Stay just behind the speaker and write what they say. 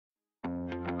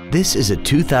This is a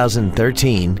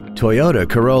 2013 Toyota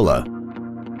Corolla.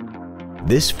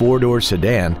 This four-door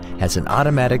sedan has an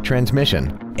automatic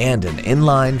transmission and an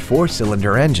inline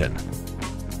four-cylinder engine.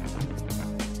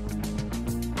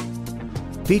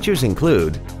 Features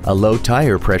include a low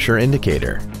tire pressure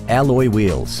indicator, alloy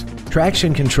wheels,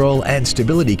 traction control and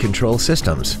stability control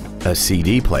systems, a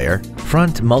CD player,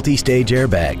 front multi-stage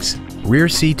airbags, rear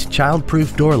seat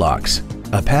child-proof door locks,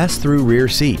 a pass-through rear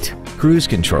seat, cruise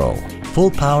control, full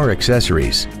power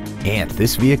accessories, and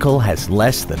this vehicle has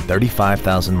less than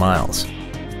 35,000 miles.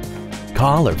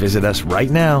 Call or visit us right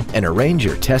now and arrange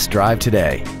your test drive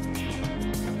today.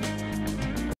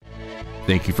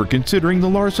 Thank you for considering the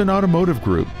Larson Automotive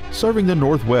Group, serving the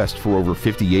Northwest for over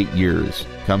 58 years.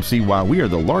 Come see why we are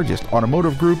the largest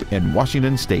automotive group in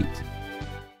Washington State.